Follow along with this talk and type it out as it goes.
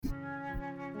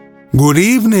Good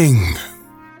evening.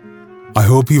 I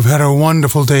hope you've had a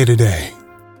wonderful day today.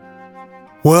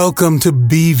 Welcome to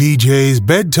BVJ's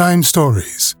Bedtime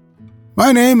Stories.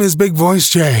 My name is Big Voice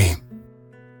Jay,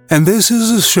 and this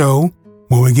is a show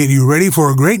where we get you ready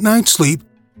for a great night's sleep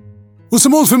with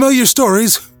some old familiar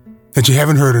stories that you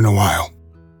haven't heard in a while.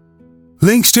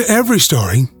 Links to every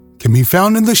story can be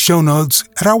found in the show notes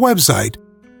at our website,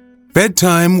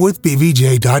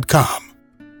 bedtimewithbvj.com.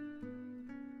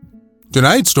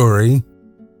 Tonight's story,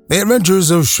 The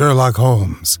Adventures of Sherlock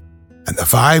Holmes and the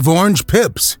Five Orange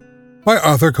Pips by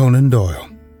Arthur Conan Doyle.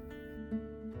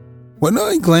 When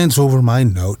I glance over my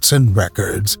notes and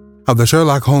records of the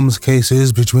Sherlock Holmes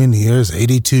cases between the years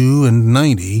 82 and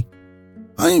 90,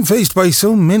 I am faced by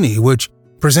so many which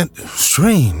present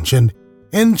strange and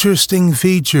interesting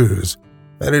features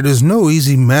that it is no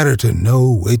easy matter to know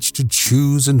which to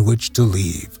choose and which to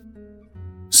leave.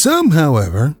 Some,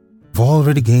 however, have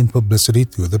already gained publicity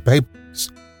through the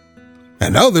papers,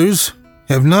 and others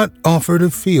have not offered a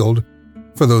field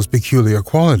for those peculiar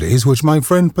qualities which my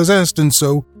friend possessed in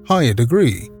so high a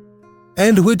degree,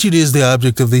 and which it is the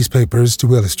object of these papers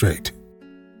to illustrate.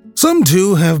 Some,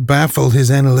 too, have baffled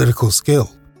his analytical skill,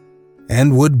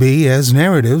 and would be as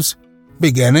narratives,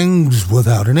 beginnings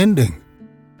without an ending,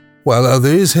 while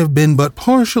others have been but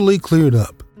partially cleared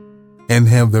up, and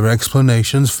have their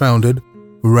explanations founded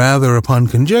rather upon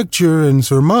conjecture and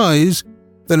surmise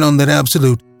than on that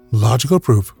absolute logical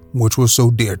proof which was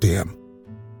so dear to him.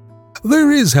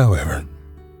 There is, however,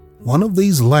 one of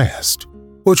these last,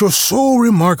 which was so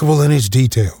remarkable in its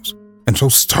details and so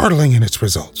startling in its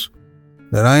results,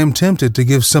 that I am tempted to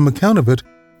give some account of it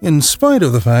in spite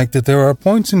of the fact that there are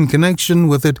points in connection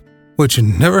with it which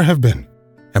never have been,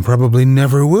 and probably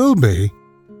never will be,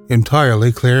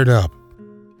 entirely cleared up.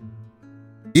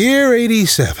 Year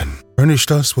 87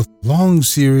 furnished us with a long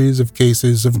series of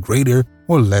cases of greater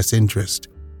or less interest,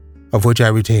 of which I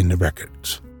retain the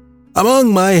records.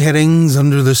 Among my headings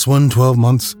under this 12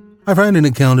 months, I find an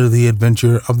account of the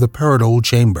adventure of the Paradol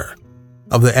Chamber,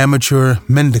 of the Amateur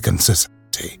Mendicant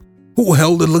Society, who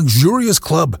held a luxurious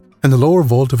club in the lower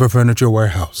vault of a furniture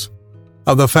warehouse,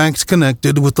 of the facts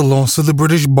connected with the loss of the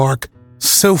British bark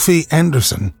Sophie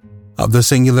Anderson, of the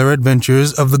singular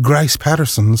adventures of the Grice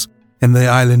Pattersons in the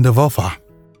island of Uffa,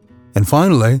 and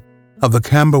finally, of the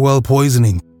Camberwell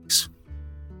poisoning case.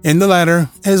 In the latter,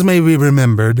 as may be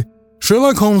remembered,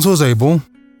 Sherlock Holmes was able,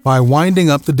 by winding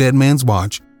up the dead man's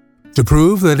watch, to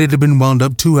prove that it had been wound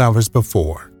up 2 hours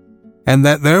before, and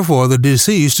that therefore the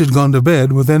deceased had gone to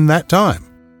bed within that time,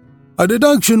 a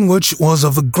deduction which was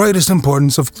of the greatest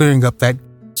importance of clearing up that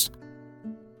case.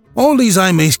 All these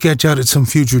I may sketch out at some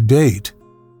future date,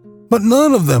 but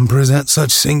none of them present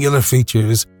such singular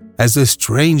features as this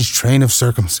strange train of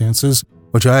circumstances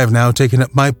which I have now taken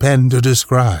up my pen to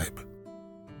describe.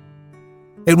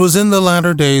 It was in the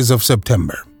latter days of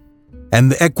September,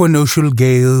 and the equinoctial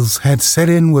gales had set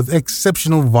in with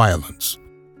exceptional violence.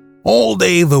 All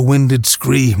day the wind had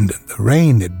screamed and the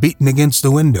rain had beaten against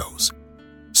the windows,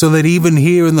 so that even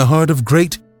here in the heart of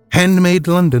great handmade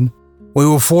London, we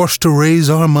were forced to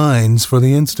raise our minds for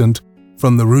the instant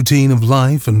from the routine of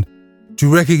life and to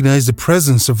recognize the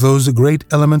presence of those great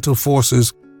elemental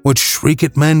forces which shriek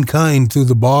at mankind through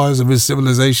the bars of his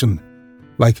civilization,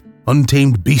 like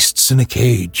untamed beasts in a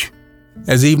cage.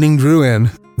 As evening drew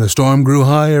in, the storm grew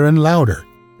higher and louder,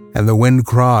 and the wind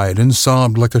cried and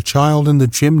sobbed like a child in the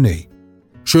chimney.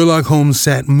 Sherlock Holmes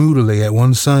sat moodily at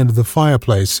one side of the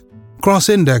fireplace,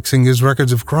 cross-indexing his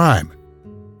records of crime,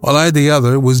 while I, the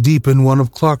other, was deep in one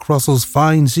of Clark Russell's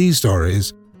fine sea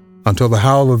stories, until the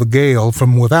howl of the gale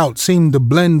from without seemed to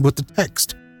blend with the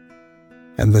text,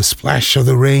 and the splash of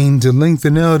the rain to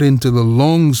lengthen out into the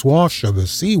long swash of the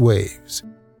sea waves.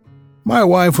 My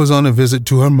wife was on a visit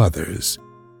to her mother's,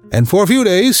 and for a few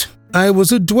days I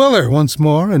was a dweller once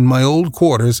more in my old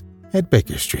quarters at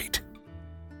Baker Street.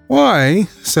 "Why,"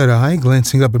 said I,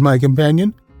 glancing up at my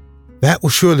companion, "that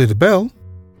was surely the bell.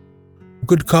 Who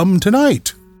could come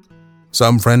tonight?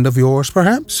 Some friend of yours,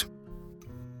 perhaps?"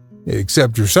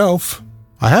 "Except yourself,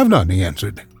 I have none," he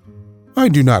answered. "I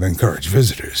do not encourage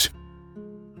visitors."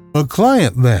 "A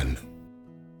client, then?"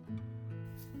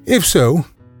 "If so,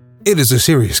 it is a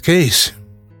serious case.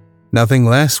 Nothing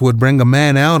less would bring a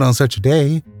man out on such a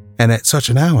day and at such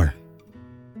an hour.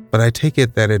 But I take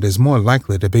it that it is more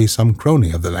likely to be some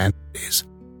crony of the landlady's."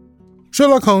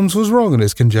 Sherlock Holmes was wrong in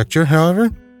his conjecture,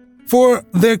 however, for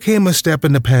there came a step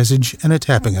in the passage and a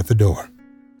tapping at the door.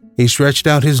 He stretched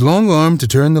out his long arm to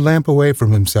turn the lamp away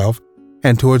from himself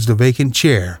and towards the vacant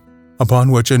chair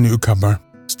upon which a newcomer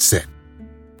must sit.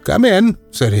 "Come in,"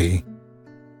 said he.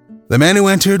 The man who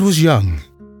entered was young,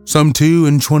 some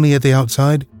 22 at the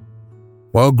outside,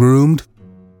 well-groomed,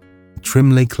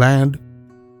 trimly clad,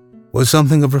 was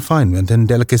something of refinement and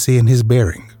delicacy in his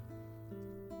bearing.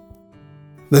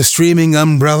 The streaming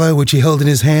umbrella which he held in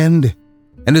his hand,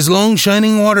 and his long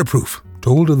shining waterproof,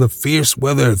 told of the fierce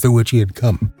weather through which he had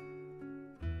come.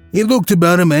 He looked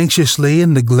about him anxiously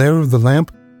in the glare of the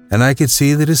lamp, and I could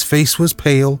see that his face was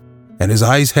pale and his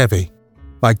eyes heavy,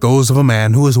 like those of a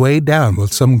man who is weighed down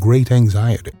with some great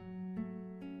anxiety.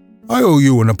 "I owe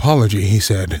you an apology," he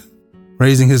said,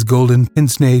 raising his golden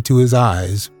pince-nez to his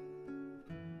eyes.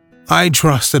 "I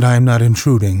trust that I am not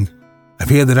intruding. I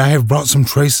fear that I have brought some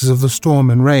traces of the storm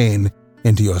and rain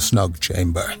into your snug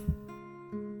chamber."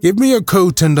 "Give me your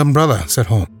coat and umbrella," said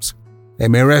Holmes. "They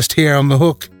may rest here on the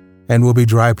hook and will be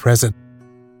dry present.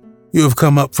 You have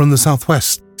come up from the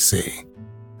southwest, I see."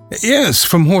 "Yes,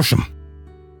 from Horsham.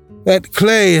 That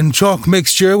clay and chalk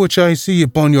mixture which I see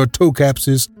upon your toe caps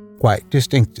is quite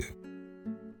distinctive."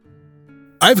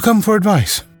 "I've come for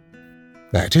advice."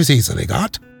 "That is easily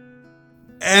got."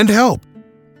 "And help."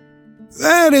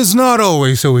 "That is not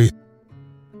always so easy."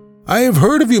 "I have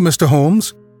heard of you, Mr.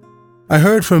 Holmes. I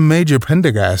heard from Major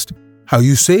Prendergast how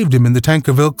you saved him in the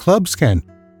Tankerville Club scandal."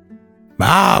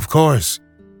 "Ah, of course.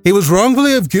 He was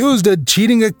wrongfully accused of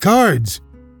cheating at cards.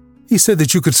 He said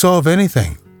that you could solve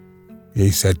anything."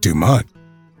 "He said too much."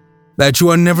 "That you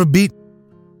are never beaten."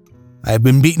 "I have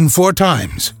been beaten 4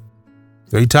 times.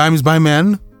 3 times by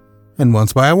men, and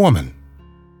once by a woman."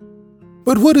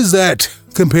 "But what is that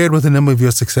compared with the number of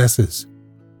your successes?"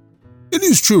 "It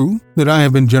is true that I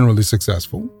have been generally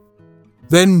successful."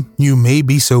 "Then you may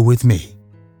be so with me.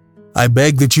 I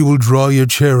beg that you will draw your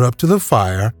chair up to the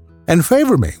fire and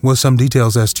favor me with some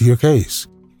details as to your case.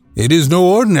 It is no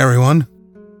ordinary one.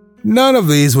 None of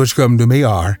these which come to me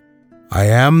are. I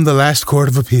am the last court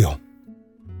of appeal.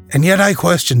 And yet I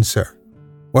question, sir,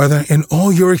 whether in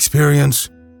all your experience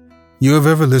you have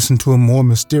ever listened to a more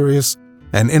mysterious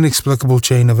and inexplicable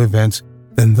chain of events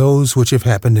than those which have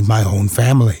happened in my own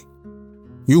family."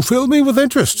 "You fill me with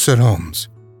interest," said Holmes.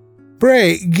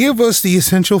 "Pray, give us the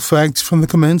essential facts from the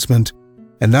commencement,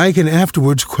 and I can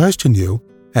afterwards question you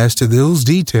as to those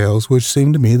details which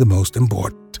seem to me the most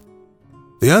important."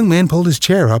 The young man pulled his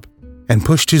chair up and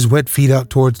pushed his wet feet out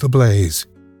towards the blaze.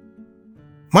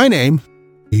 "My name,"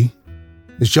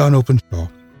 "is John Openshaw,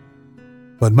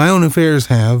 but my own affairs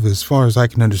have, as far as I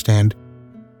can understand,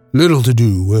 little to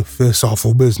do with this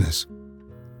awful business.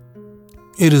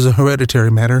 It is a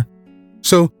hereditary matter,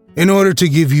 so in order to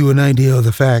give you an idea of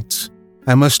the facts,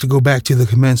 I must go back to the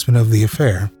commencement of the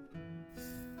affair.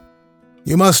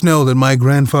 You must know that my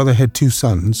grandfather had 2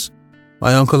 sons,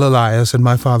 my uncle Elias and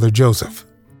my father Joseph.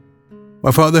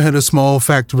 My father had a small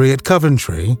factory at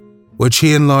Coventry, which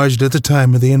he enlarged at the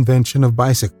time of the invention of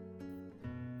bicycles.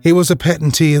 He was a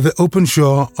patentee of the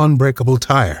Openshaw unbreakable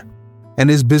tire, and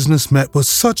his business met with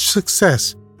such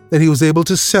success that he was able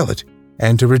to sell it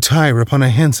and to retire upon a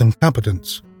handsome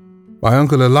competence. My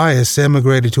uncle Elias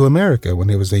emigrated to America when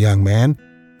he was a young man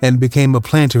and became a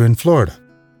planter in Florida,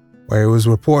 where he was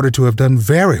reported to have done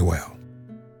very well.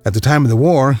 At the time of the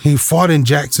war, he fought in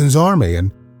Jackson's army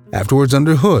and afterwards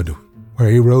under Hood, where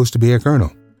he rose to be a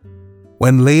colonel.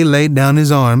 When Lee laid down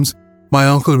his arms, my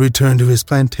uncle returned to his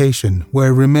plantation,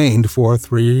 where he remained for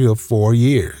 3 or 4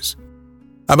 years.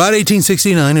 About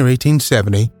 1869 or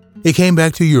 1870, he came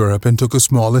back to Europe and took a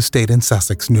small estate in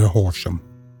Sussex near Horsham.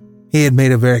 He had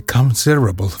made a very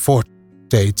considerable fortune in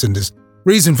the States, and his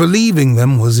reason for leaving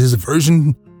them was his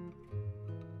aversion to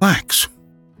blacks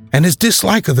and his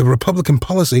dislike of the Republican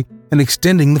policy in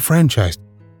extending the franchise.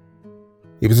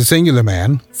 He was a singular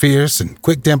man, fierce and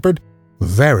quick-tempered,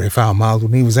 very foul-mouthed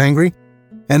when he was angry,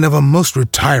 and of a most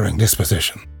retiring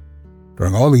disposition.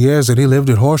 During all the years that he lived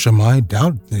at Horsham, I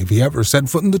doubt if he ever set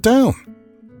foot in the town.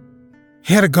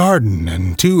 He had a garden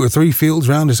and 2 or 3 fields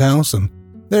round his house, and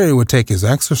there he would take his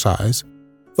exercise,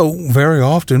 though very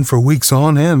often for weeks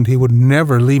on end he would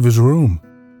never leave his room.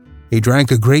 He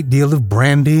drank a great deal of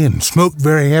brandy and smoked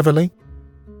very heavily,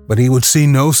 but he would see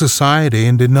no society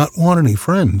and did not want any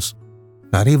friends,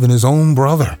 not even his own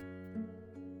brother.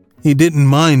 He didn't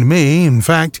mind me. In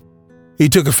fact, he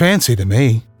took a fancy to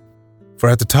me, for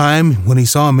at the time when he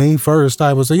saw me first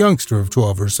I was a youngster of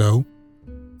 12 or so.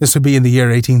 This would be in the year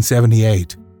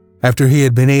 1878, after he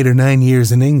had been 8 or 9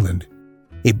 years in England.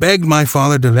 He begged my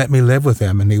father to let me live with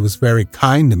him, and he was very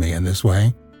kind to me in this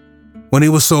way. When he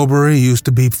was sober, he used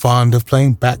to be fond of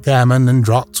playing backgammon and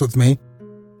draughts with me,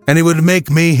 and he would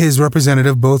make me his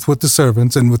representative both with the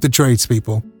servants and with the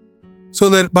tradespeople,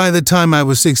 so that by the time I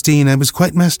was 16, I was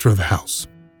quite master of the house.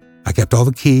 I kept all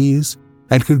the keys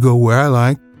and could go where I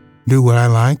liked, do what I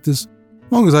liked, as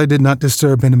long as I did not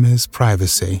disturb his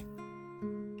privacy.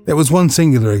 There was one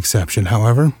singular exception,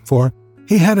 however, for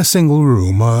he had a single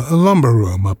room, a lumber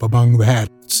room up among the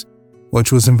hatches,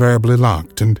 which was invariably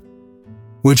locked, and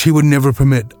which he would never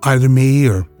permit either me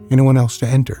or anyone else to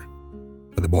enter.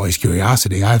 For the boy's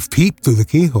curiosity, I've peeped through the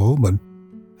keyhole, but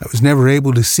I was never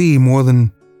able to see more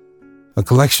than a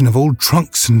collection of old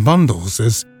trunks and bundles,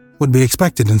 as would be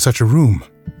expected in such a room.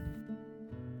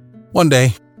 One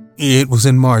day, it was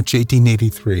in March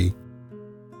 1883,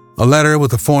 a letter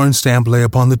with a foreign stamp lay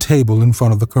upon the table in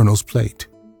front of the colonel's plate.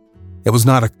 It was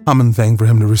not a common thing for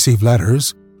him to receive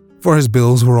letters, for his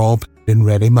bills were all paid in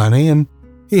ready money, and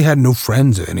he had no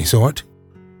friends of any sort.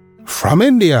 "From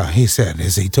India," he said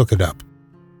as he took it up.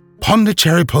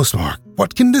 "Pondicherry postmark.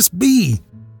 What can this be?"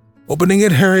 Opening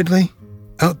it hurriedly,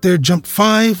 out there jumped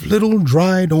 5 little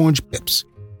dried orange pips,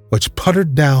 which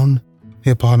puttered down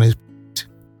upon his plate.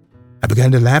 I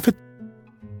began to laugh at,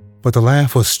 but the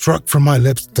laugh was struck from my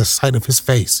lips at the sight of his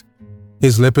face.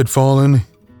 His lip had fallen,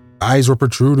 eyes were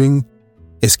protruding,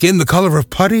 his skin the color of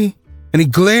putty, and he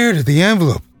glared at the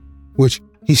envelope, which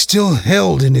he still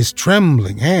held in his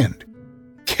trembling hand.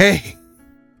 K,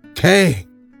 K,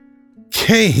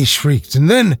 K, he shrieked, and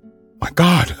then, my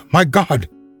God,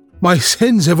 my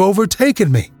sins have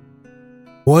overtaken me.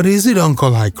 "What is it,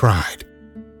 uncle?" I cried.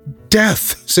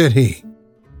 "Death," said he,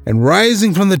 and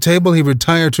rising from the table he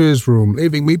retired to his room,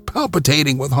 leaving me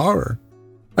palpitating with horror.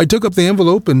 I took up the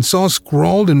envelope and saw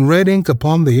scrawled in red ink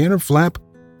upon the inner flap,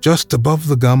 just above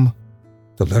the gum,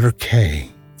 the letter K,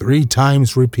 3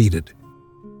 times repeated.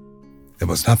 There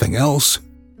was nothing else,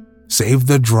 save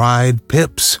the dried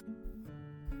pips.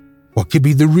 What could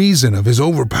be the reason of his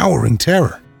overpowering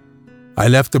terror? I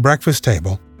left the breakfast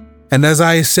table, and as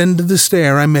I ascended the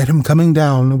stair I met him coming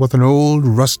down with an old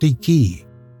rusty key,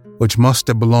 which must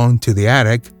have belonged to the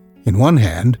attic, in one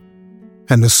hand,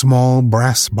 and a small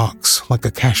brass box like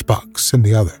a cash box in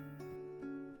the other.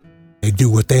 "They do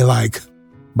what they like,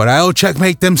 but I'll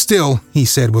checkmate them still," he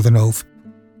said with an oath.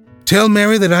 "Tell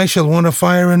Mary that I shall want a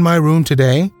fire in my room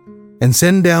today, and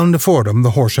send down to Fordham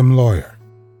the Horsham lawyer."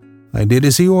 I did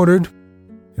as he ordered,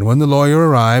 and when the lawyer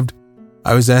arrived,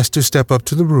 I was asked to step up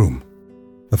to the room.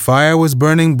 The fire was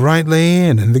burning brightly,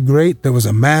 and in the grate there was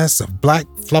a mass of black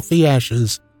fluffy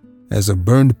ashes as of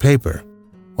burned paper,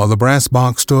 while the brass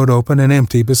box stood open and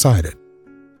empty beside it.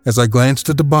 As I glanced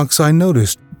at the box, I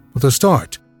noticed, with a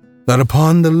start, that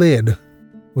upon the lid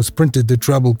was printed the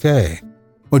treble K,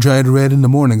 which I had read in the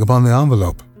morning upon the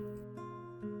envelope.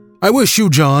 "I wish you,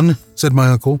 John," said my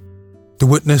uncle, "to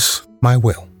witness my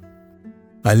will.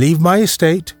 I leave my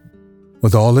estate,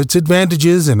 with all its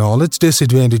advantages and all its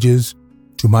disadvantages,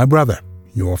 to my brother,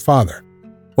 your father,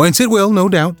 whence it will, no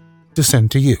doubt,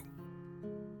 descend to you.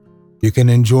 You can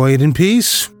enjoy it in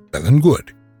peace, well and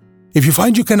good. If you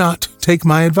find you cannot, take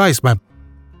my advice,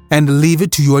 and leave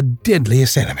it to your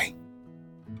deadliest enemy.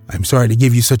 I'm sorry to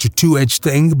give you such a two-edged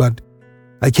thing, but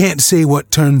I can't say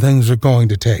what turn things are going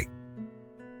to take.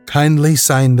 Kindly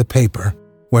sign the paper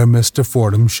where Mr.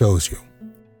 Fordham shows you."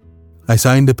 I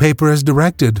signed the paper as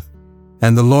directed,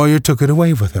 and the lawyer took it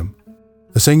away with him.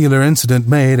 The singular incident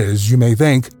made, as you may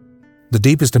think, the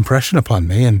deepest impression upon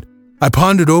me, and I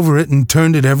pondered over it and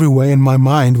turned it every way in my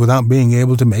mind without being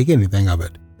able to make anything of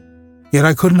it. Yet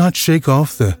I could not shake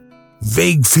off the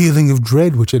vague feeling of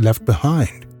dread which it left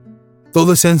behind, though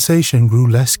the sensation grew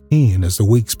less keen as the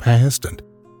weeks passed and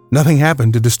nothing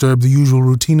happened to disturb the usual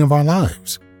routine of our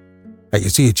lives. I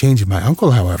could see a change in my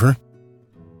uncle, however.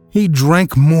 He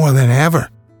drank more than ever,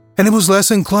 and he was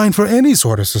less inclined for any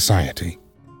sort of society.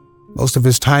 Most of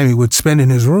his time he would spend in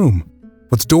his room,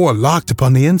 with the door locked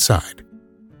upon the inside.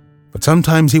 But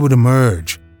sometimes he would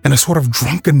emerge in a sort of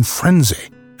drunken frenzy,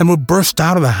 and would burst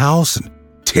out of the house and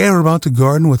tear about the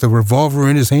garden with a revolver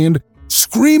in his hand,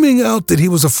 screaming out that he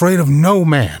was afraid of no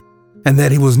man, and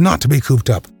that he was not to be cooped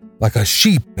up like a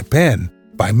sheep in a pen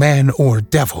by man or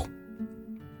devil.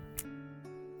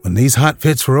 When these hot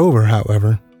fits were over,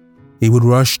 however, he would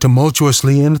rush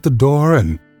tumultuously in at the door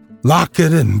and lock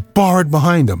it and bar it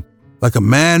behind him, like a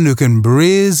man who can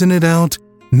brazen it out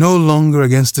no longer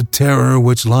against the terror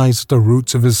which lies at the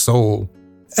roots of his soul.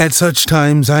 At such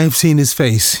times I have seen his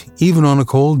face, even on a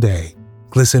cold day,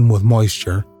 glisten with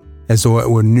moisture, as though it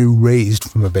were new raised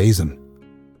from a basin.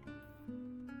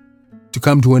 To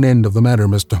come to an end of the matter,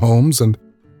 Mr. Holmes, and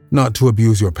not to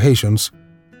abuse your patience,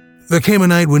 there came a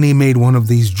night when he made one of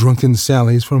these drunken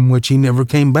sallies from which he never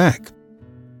came back.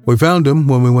 We found him,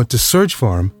 when we went to search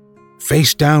for him,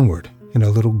 face downward in a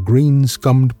little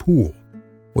green-scummed pool,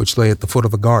 which lay at the foot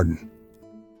of the garden.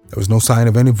 There was no sign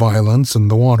of any violence,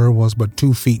 and the water was but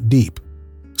 2 feet deep,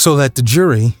 so that the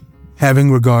jury,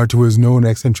 having regard to his known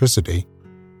eccentricity,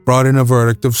 brought in a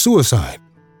verdict of suicide.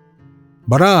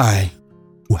 But I,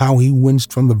 how he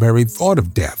winced from the very thought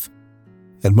of death,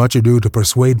 had much ado to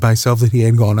persuade myself that he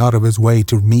had gone out of his way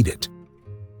to meet it.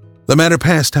 The matter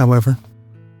passed, however,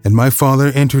 and my father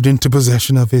entered into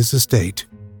possession of his estate,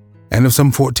 and of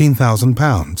some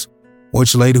 £14,000,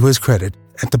 which lay to his credit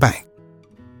at the bank.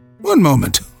 "One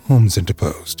moment," Holmes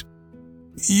interposed.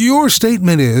 "Your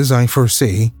statement is, I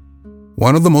foresee,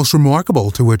 one of the most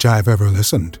remarkable to which I have ever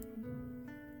listened.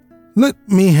 Let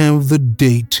me have the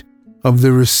date of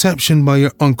the reception by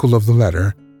your uncle of the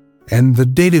letter, and the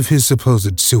date of his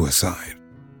supposed suicide."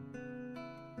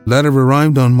 "Letter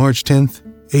arrived on March 10th,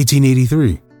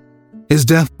 1883. His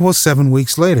death was 7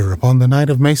 weeks later, upon the night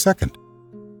of May 2nd.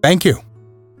 "Thank you.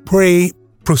 Pray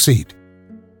proceed."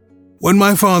 "When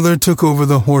my father took over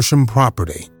the Horsham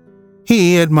property,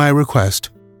 he, at my request,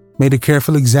 made a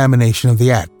careful examination of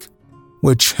the attic,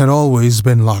 which had always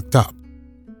been locked up.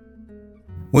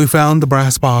 We found the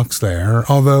brass box there,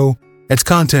 although its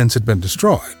contents had been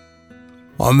destroyed.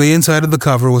 On the inside of the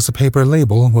cover was a paper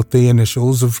label with the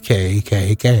initials of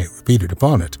KKK repeated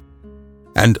upon it,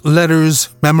 and letters,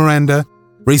 memoranda,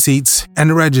 receipts, and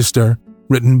a register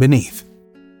written beneath.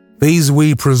 These,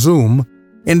 we presume,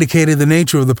 indicated the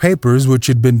nature of the papers which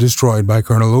had been destroyed by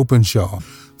Colonel Openshaw.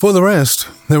 For the rest,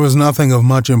 there was nothing of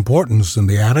much importance in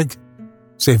the attic,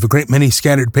 save a great many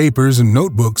scattered papers and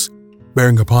notebooks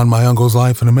bearing upon my uncle's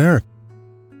life in America.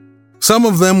 Some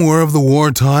of them were of the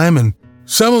wartime,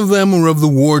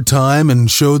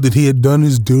 and showed that he had done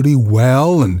his duty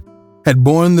well and had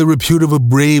borne the repute of a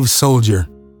brave soldier.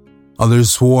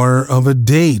 Others swore of a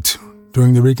date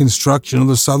during the reconstruction of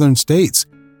the southern states,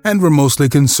 and were mostly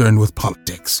concerned with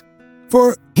politics,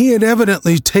 for he had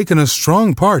evidently taken a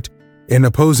strong part in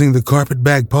opposing the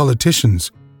carpetbag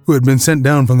politicians who had been sent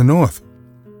down from the north.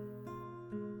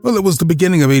 Well, it was the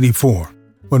beginning of '84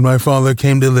 when my father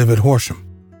came to live at Horsham,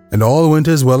 and all went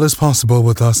as well as possible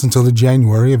with us until the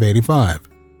January of '85.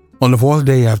 On the 4th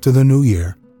day after the New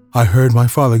Year, I heard my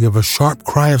father give a sharp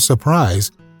cry of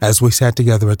surprise as we sat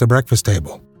together at the breakfast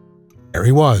table. There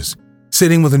he was,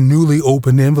 sitting with a newly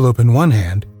opened envelope in one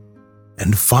hand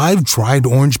and 5 dried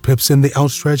orange pips in the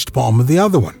outstretched palm of the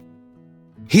other one.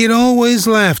 He had always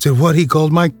laughed at what he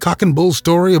called my cock and bull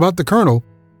story about the colonel,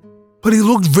 but he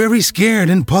looked very scared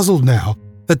and puzzled now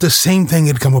that the same thing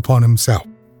had come upon himself.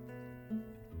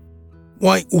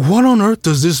 "Why, what on earth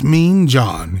does this mean,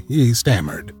 John?" he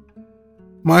stammered.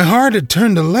 My heart had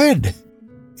turned to lead.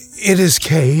 "It is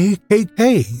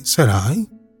KKK, said I.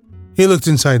 He looked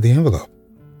inside the envelope.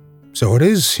 "So it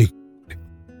is," he cried.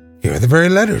 "Here are the very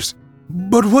letters.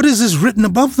 But what is this written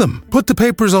above them?" "Put the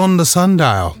papers on the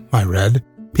sundial," I read,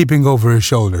 peeping over his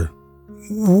shoulder.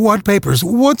 "What papers?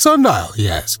 What sundial?" he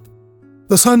asked.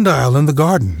 "The sundial in the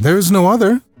garden. There is no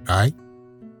other," I.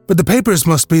 "But the papers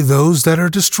must be those that are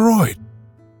destroyed."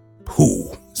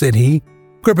 "Pooh," said he,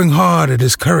 gripping hard at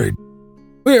his courage.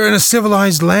 "We are in a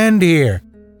civilized land here,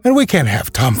 and we can't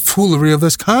have tomfoolery of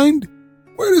this kind.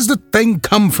 Where does the thing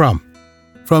come from?"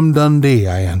 "From Dundee,"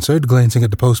 I answered, glancing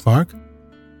at the postmark.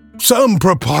 "Some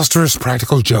preposterous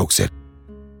practical joke," said.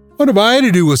 "What have I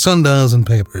to do with sundials and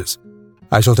papers?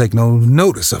 I shall take no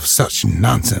notice of such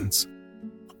nonsense."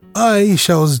 "I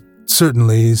shall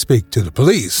certainly speak to the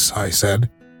police," I said.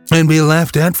 "And be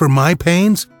laughed at for my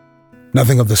pains?"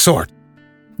 "Nothing of the sort."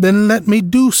 "Then let me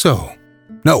do so."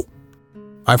 "No,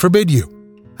 I forbid you.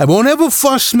 I won't have a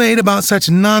fuss made about such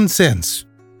nonsense."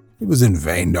 It was in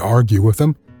vain to argue with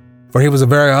him, for he was a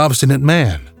very obstinate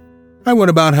man. I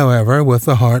went about, however, with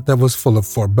a heart that was full of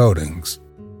forebodings.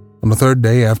 On the 3rd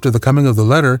day after the coming of the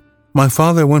letter, my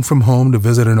father went from home to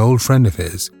visit an old friend of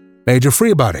his, Major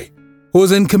Freebody, who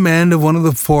was in command of one of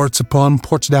the forts upon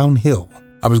Portsdown Hill.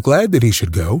 I was glad that he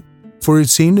should go, for it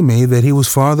seemed to me that he was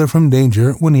farther from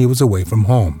danger when he was away from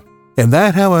home. In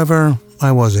that, however,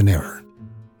 I was in error.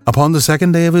 Upon the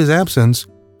 2nd day of his absence,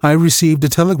 I received a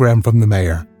telegram from the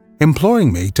mayor,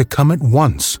 imploring me to come at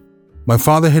once. My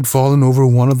father had fallen over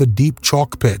one of the deep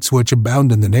chalk pits which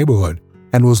abound in the neighborhood,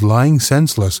 and was lying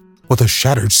senseless with a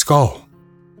shattered skull.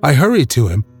 I hurried to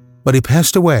him, but he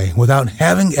passed away without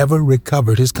having ever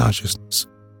recovered his consciousness.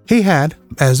 He had,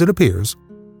 as it appears,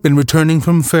 been returning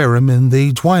from Fareham in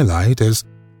the twilight, as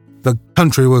the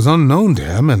country was unknown to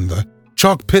him and the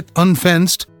chalk pit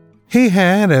unfenced. He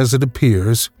had, as it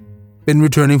appears, been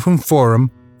returning from Fareham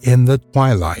in the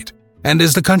twilight, and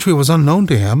as the country was unknown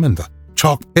to him and the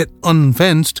chalk pit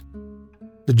unfenced,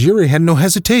 the jury had no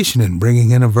hesitation in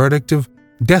bringing in a verdict of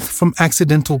death from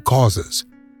accidental causes.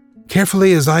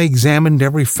 Carefully as I examined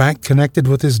every fact connected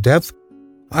with his death,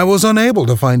 I was unable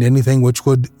to find anything which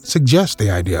would suggest the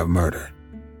idea of murder.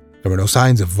 There were no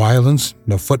signs of violence,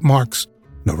 no footmarks,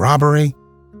 no robbery.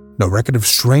 no record of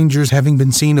strangers having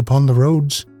been seen upon the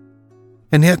roads.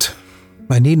 And yet,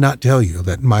 I need not tell you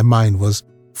that my mind was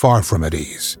far from at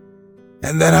ease,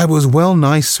 and that I was well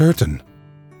nigh certain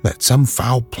that some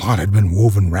foul plot had been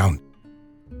woven round.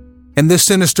 In this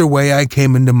sinister way I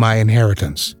came into my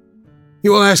inheritance.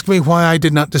 You will ask me why I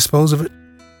did not dispose of it.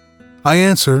 I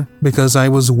answer because I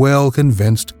was well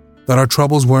convinced that our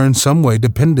troubles were in some way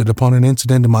dependent upon an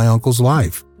incident in my uncle's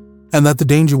life, and that the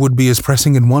danger would be as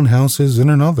pressing in one house as in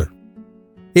another.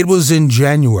 It was in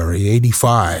January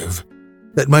 85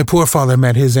 that my poor father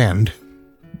met his end,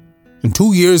 and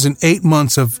 2 years and 8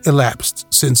 months have elapsed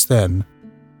since then.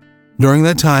 During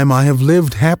that time I have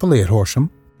lived happily at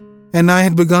Horsham, and I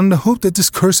had begun to hope that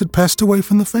this curse had passed away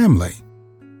from the family,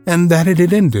 and that it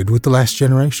had ended with the last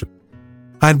generation.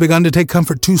 I had begun to take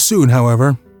comfort too soon,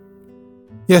 however.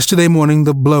 Yesterday morning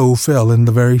the blow fell in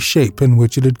the very shape in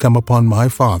which it had come upon my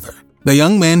father. The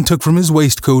young man took from his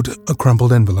waistcoat a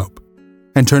crumpled envelope,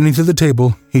 and turning to the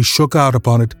table, he shook out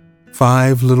upon it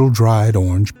 5 little dried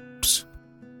orange pips.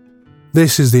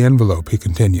 "This is the envelope," he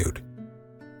continued.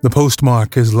 "The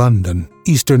postmark is London,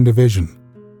 Eastern Division.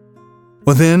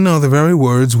 Within are the very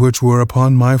words which were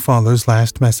upon my father's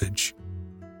last message.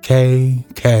 K,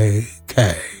 K,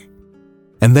 K.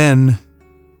 And then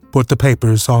put the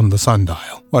papers on the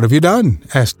sundial." "What have you done?"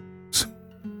 asked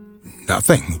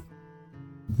 "Nothing."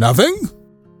 "Nothing?"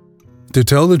 To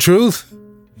tell the truth,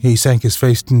 he sank his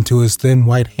face into his thin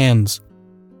white hands.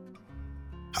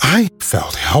 I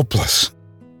felt helpless.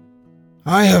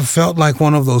 I have felt like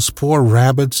one of those poor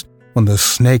rabbits when the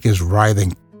snake is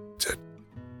writhing.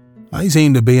 I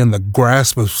seem to be in the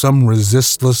grasp of some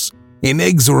resistless,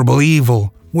 inexorable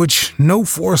evil, which no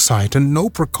foresight and no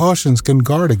precautions can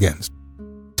guard against.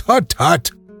 "Tut,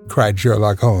 tut," cried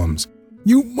Sherlock Holmes.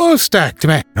 "You must act,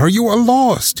 man, or you are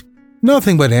lost.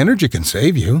 Nothing but energy can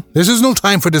save you. This is no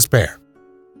time for despair.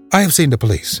 I have seen the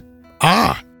police."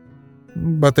 "Ah!"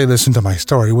 But they listened to my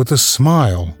story with a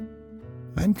smile.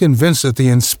 I'm convinced that the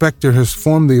inspector has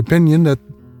formed the opinion that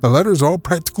the letters are all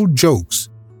practical jokes,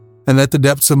 and that the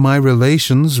depths of my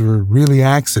relations were really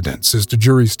accidents, as the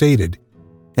jury stated,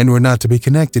 and were not to be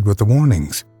connected with the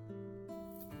warnings.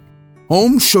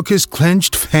 Holmes shook his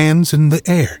clenched hands in the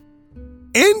air.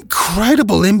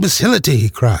 "Incredible imbecility!" he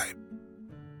cried.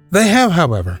 "They have,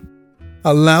 however,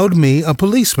 allowed me a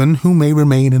policeman who may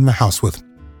remain in the house with me."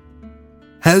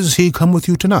 "Has he come with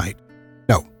you tonight?"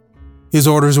 "No. His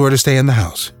orders were to stay in the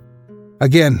house."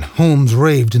 Again Holmes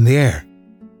raved in the air.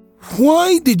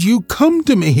 "Why did you come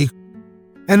to me?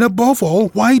 And above all,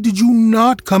 why did you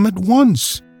not come at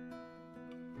once?"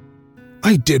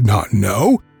 "I did not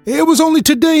know. It was only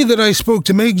today that I spoke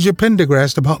to Major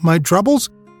Pendergrast about my troubles,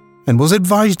 and was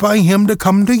advised by him to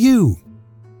come to you.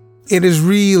 It is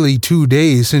really 2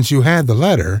 days since you had the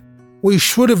letter. We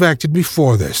should have acted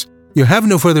before this. You have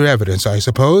no further evidence, I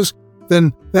suppose,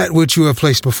 than that which you have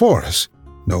placed before us?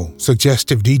 No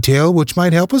suggestive detail which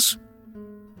might help us?"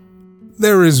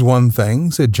 "There is one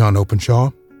thing," said John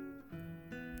Openshaw.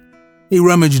 He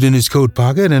rummaged in his coat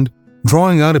pocket, and,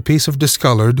 drawing out a piece of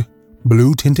discolored,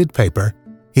 blue-tinted paper,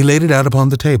 he laid it out upon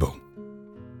the table.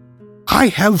 "I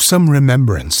have some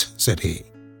remembrance," said he,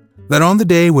 "that on the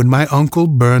day when my uncle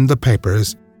burned the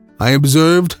papers, I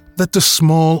observed that the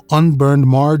small unburned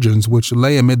margins which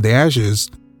lay amid the ashes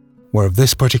were of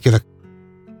this particular.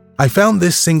 I found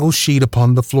this single sheet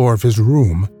upon the floor of his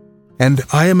room, and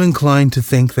I am inclined to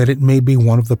think that it may be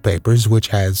one of the papers which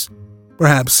has,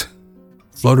 perhaps,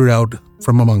 floated out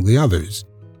from among the others,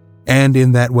 and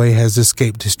in that way has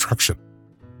escaped destruction.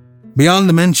 Beyond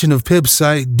the mention of pips,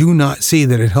 I do not see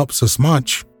that it helps us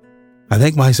much. I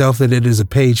think myself that it is a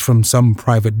page from some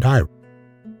private diary.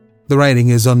 The writing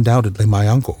is undoubtedly my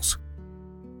uncle's."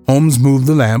 Holmes moved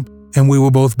the lamp, and we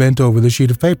were both bent over the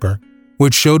sheet of paper,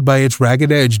 which showed by its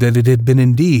ragged edge that it had been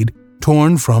indeed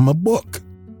torn from a book.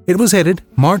 It was headed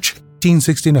March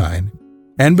 1869,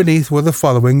 and beneath were the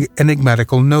following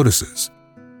enigmatical notices.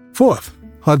 4th,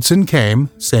 Hudson came,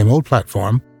 same old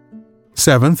platform.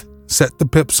 7th, set the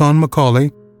pips on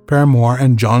Macaulay, Paramore,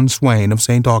 and John Swain of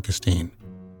St. Augustine.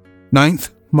 9th,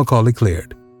 Macaulay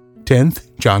cleared.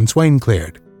 10th, John Swain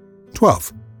cleared.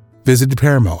 12th, visited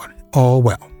Paramore, all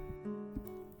well.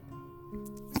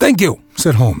 "Thank you,"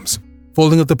 said Holmes,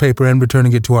 folding up the paper and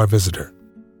returning it to our visitor.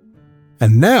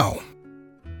 "And now,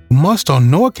 you must on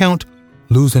no account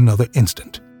lose another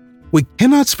instant. We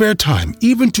cannot spare time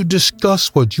even to discuss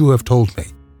what you have told me.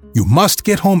 You must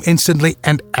get home instantly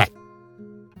and act.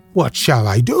 What shall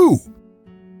I do?"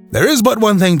 "There is but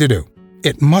one thing to do.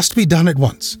 It must be done at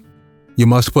once. You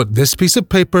must put this piece of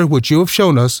paper which you have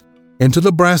shown us into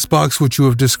the brass box which you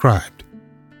have described.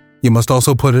 You must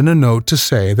also put in a note to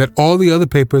say that all the other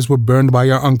papers were burned by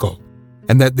your uncle,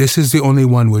 and that this is the only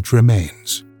one which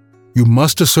remains. You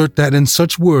must assert that in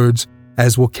such words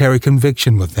as will carry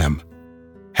conviction with them.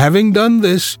 Having done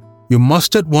this, you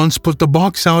must at once put the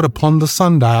box out upon the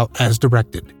sundial as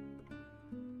directed.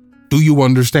 Do you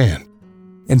understand?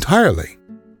 Entirely.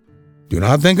 Do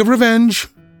not think of revenge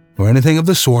or anything of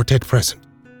the sort at present.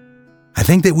 I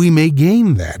think that we may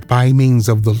gain that by means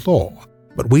of the law,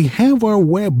 but we have our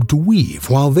web to weave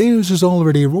while theirs is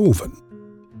already woven.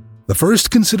 The first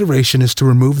consideration is to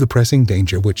remove the pressing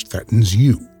danger which threatens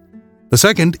you. The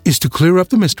second is to clear up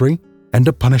the mystery and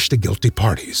to punish the guilty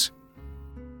parties.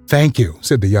 Thank you,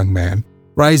 said the young man,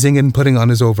 rising and putting on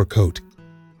his overcoat.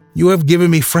 You have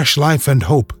given me fresh life and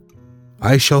hope.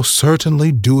 I shall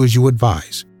certainly do as you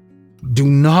advise. Do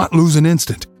not lose an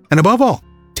instant, and above all,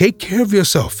 take care of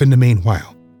yourself in the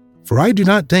meanwhile, for I do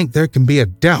not think there can be a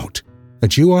doubt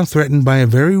that you are threatened by a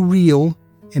very real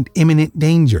and imminent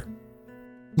danger.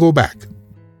 Go back,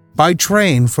 by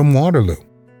train from Waterloo.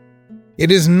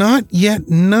 It is not yet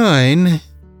 9.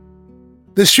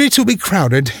 The streets will be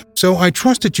crowded, so I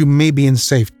trust that you may be in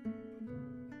safety.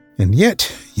 And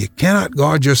yet, you cannot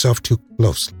guard yourself too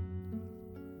closely.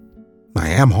 I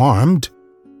am harmed.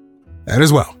 That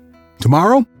is well.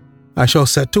 Tomorrow, I shall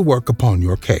set to work upon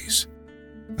your case.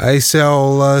 I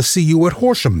shall see you at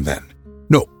Horsham then.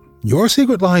 No, your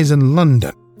secret lies in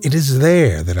London. It is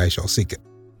there that I shall seek it.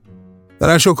 That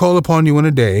I shall call upon you in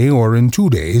a day or in 2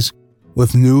 days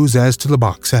with news as to the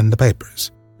box and the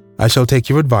papers. I shall take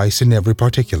your advice in every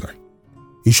particular.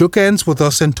 He shook hands with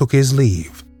us and took his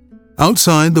leave.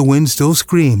 Outside, the wind still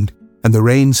screamed, and the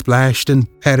rain splashed and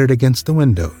pattered against the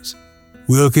windows.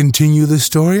 We'll continue the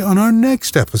story on our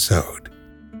next episode.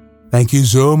 Thank you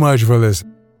so much for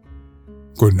listening.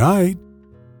 Good night.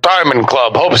 Diamond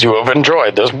Club hopes you have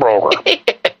enjoyed this program.